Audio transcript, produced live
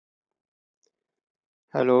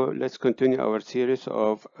Hello, let's continue our series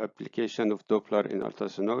of application of Doppler in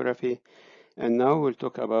ultrasonography. And now we'll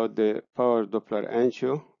talk about the power Doppler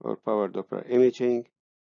angio or power Doppler imaging,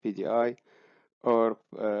 PDI, or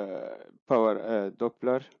power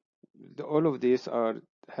Doppler. All of these are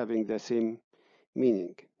having the same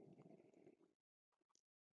meaning.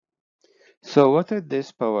 So what is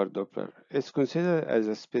this power Doppler? It's considered as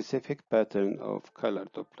a specific pattern of color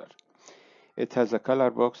Doppler. It has a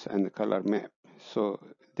color box and a color map. So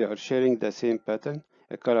they are sharing the same pattern,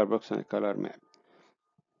 a color box and a color map.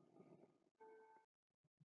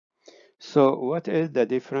 So what is the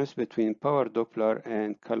difference between power Doppler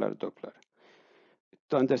and color Doppler?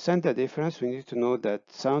 To understand the difference, we need to know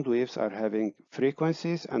that sound waves are having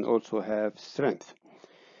frequencies and also have strength.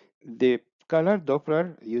 The color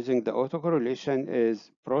Doppler using the autocorrelation is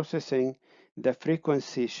processing the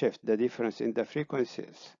frequency shift, the difference in the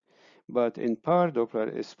frequencies. But in power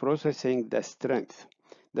Doppler is processing the strength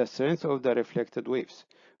of the reflected waves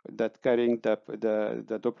that carrying the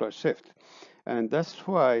Doppler shift. And that's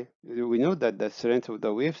why we know that the strength of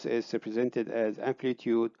the waves is represented as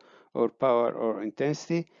amplitude or power or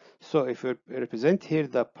intensity. So if we represent here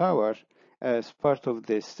the power as part of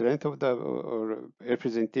the strength of the or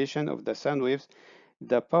representation of the sound waves,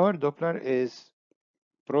 the power Doppler is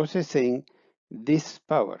processing this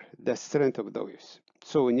power, the strength of the waves.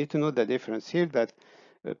 So we need to know the difference here that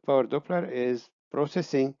power Doppler is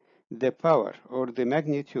processing the power or the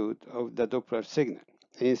magnitude of the Doppler signal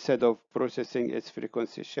instead of processing its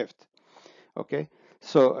frequency shift. Okay,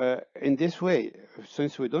 so in this way,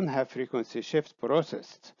 since we don't have frequency shift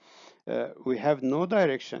processed, we have no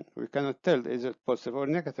direction. We cannot tell is it positive or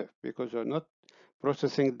negative because we're not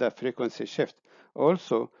processing the frequency shift.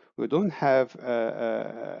 Also, we don't have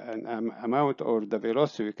an amount or the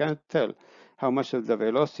velocity. We can't tell how much of the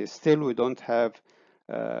velocity. Still, we don't have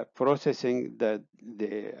processing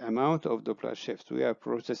the amount of Doppler shifts. We are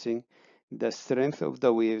processing the strength of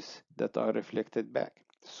the waves that are reflected back.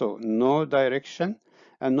 So no direction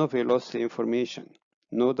and no velocity information.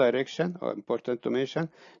 No direction, or important to mention,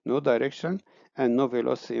 no direction and no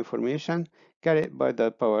velocity information carried by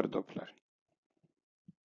the power Doppler.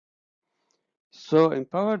 So in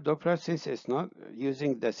power Doppler, since it's not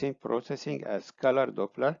using the same processing as color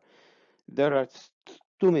Doppler, there are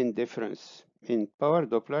two main differences. In power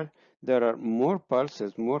Doppler, there are more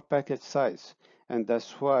pulses, more packet size, and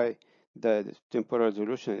that's why the temporal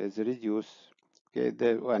resolution is reduced.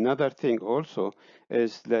 Okay, another thing also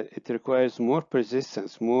is that it requires more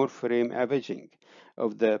persistence, more frame averaging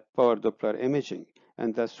of the power Doppler imaging,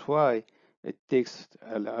 and that's why it takes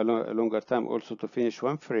a longer time also to finish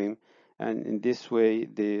one frame, and in this way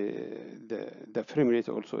the frame rate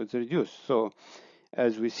also is reduced. So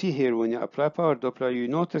as we see here, when you apply power Doppler, you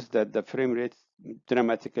notice that the frame rate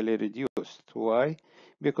dramatically reduced. Why?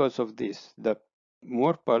 Because of this. The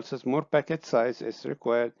more pulses, more packet size is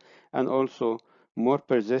required, and also more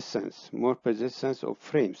persistence of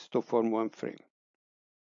frames to form one frame.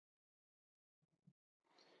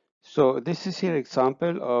 So this is here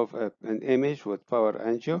example of an image with power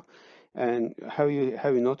angio, and how you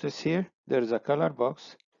notice here, there is a color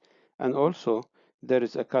box, and also there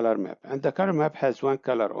is a color map, and the color map has one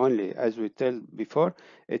color only. As we tell before,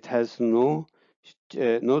 it has no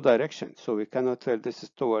direction, so we cannot tell this is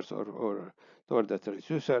towards or toward the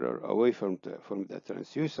transducer or away from the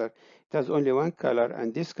transducer. It has only one color,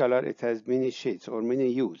 and this color, it has many shades or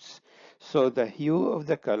many hues. So the hue of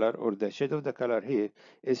the color or the shade of the color here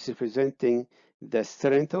is representing the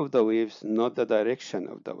strength of the waves, not the direction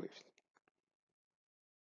of the waves.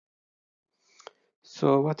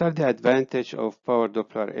 So what are the advantages of power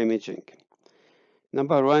Doppler imaging?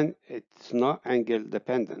 Number one, it's not angle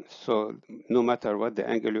dependent. So no matter what the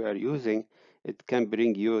angle you are using, it can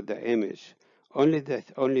bring you the image. Only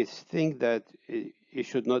thing that it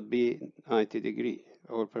should not be 90-degree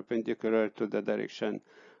or perpendicular to the direction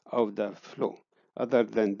of the flow. Other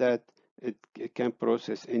than that, it can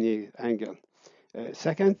process any angle.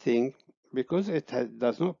 Second thing, because it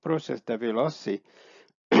does not process the velocity,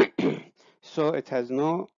 so it has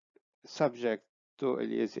no subject to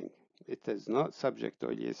aliasing. It is not subject to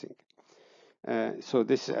aliasing. So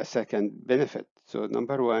this is a second benefit. So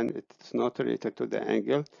number one, it's not related to the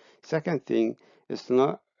angle. Second thing, it's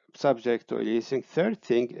not subject to aliasing. Third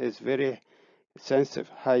thing is very sensitive,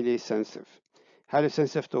 highly sensitive. Highly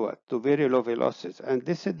sensitive to what? To very low velocities. And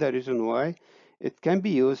this is the reason why it can be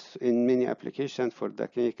used in many applications for the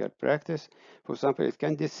clinical practice. For example, it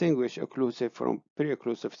can distinguish occlusive from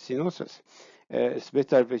pre-occlusive stenosis. It's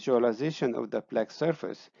better visualization of the plaque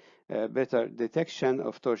surface, better detection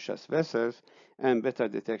of tortuous vessels, and better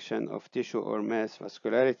detection of tissue or mass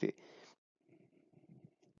vascularity.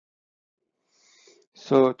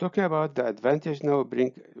 So talking about the advantage now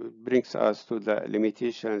brings us to the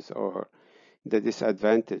limitations or the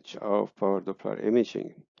disadvantage of power Doppler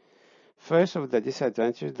imaging. First of the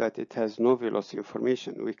disadvantage that it has no velocity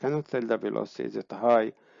information. We cannot tell the velocity, is it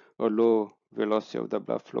high or low velocity of the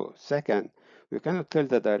blood flow. Second, we cannot tell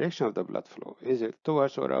the direction of the blood flow. Is it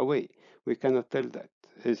towards or away? We cannot tell that.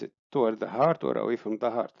 Is it toward the heart or away from the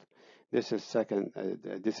heart? This is second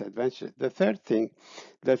disadvantage. The third thing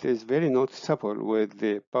that is very noticeable with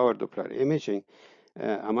the power Doppler imaging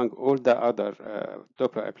among all the other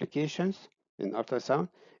Doppler applications in ultrasound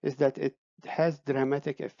is that it has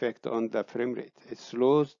dramatic effect on the frame rate. It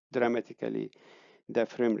slows dramatically the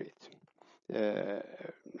frame rate. Uh,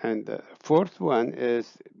 and the fourth one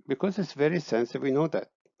is because it's very sensitive, we know that,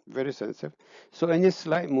 very sensitive. So any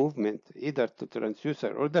slight movement, either to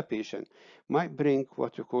transducer or the patient, might bring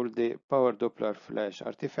what you call the power Doppler flash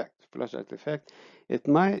artifact. Flash artifact, it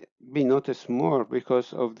might be noticed more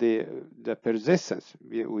because of the persistence.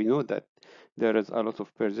 We know that there is a lot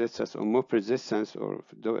of persistence or more persistence or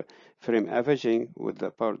the frame averaging with the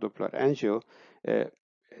power Doppler angio. Uh,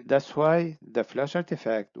 that's why the flash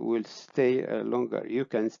artifact will stay longer. You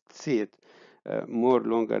can see it more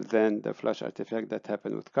longer than the flash artifact that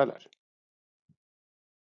happened with color.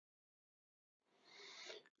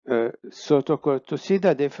 To see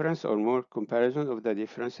the difference or more comparison of the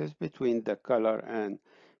differences between the color and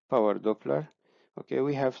power Doppler, okay,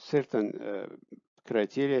 we have certain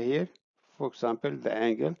criteria here. For example, the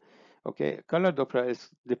angle. Okay, color Doppler is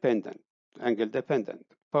dependent, angle dependent.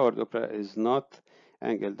 Power Doppler is not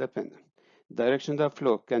angle dependent. Direction of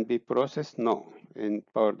flow can be processed? No. In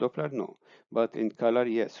power Doppler, no. But in color,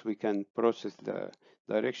 yes, we can process the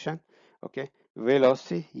direction. Okay,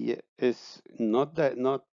 velocity is not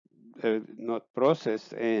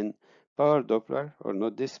processed in power Doppler or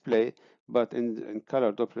not displayed, but in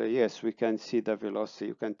color Doppler, yes, we can see the velocity.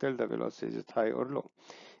 You can tell the velocity is it high or low.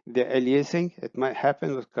 The aliasing, it might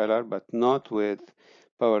happen with color, but not with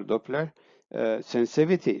power Doppler.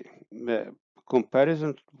 Sensitivity, uh,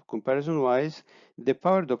 comparison comparison wise, the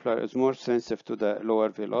power Doppler is more sensitive to the lower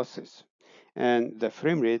velocities, and the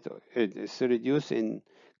frame rate is reduced in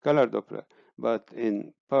color Doppler, but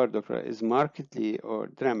in power Doppler is markedly or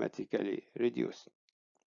dramatically reduced.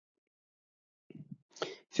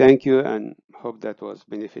 Thank you and hope that was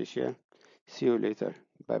beneficial. See you later.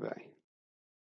 Bye bye.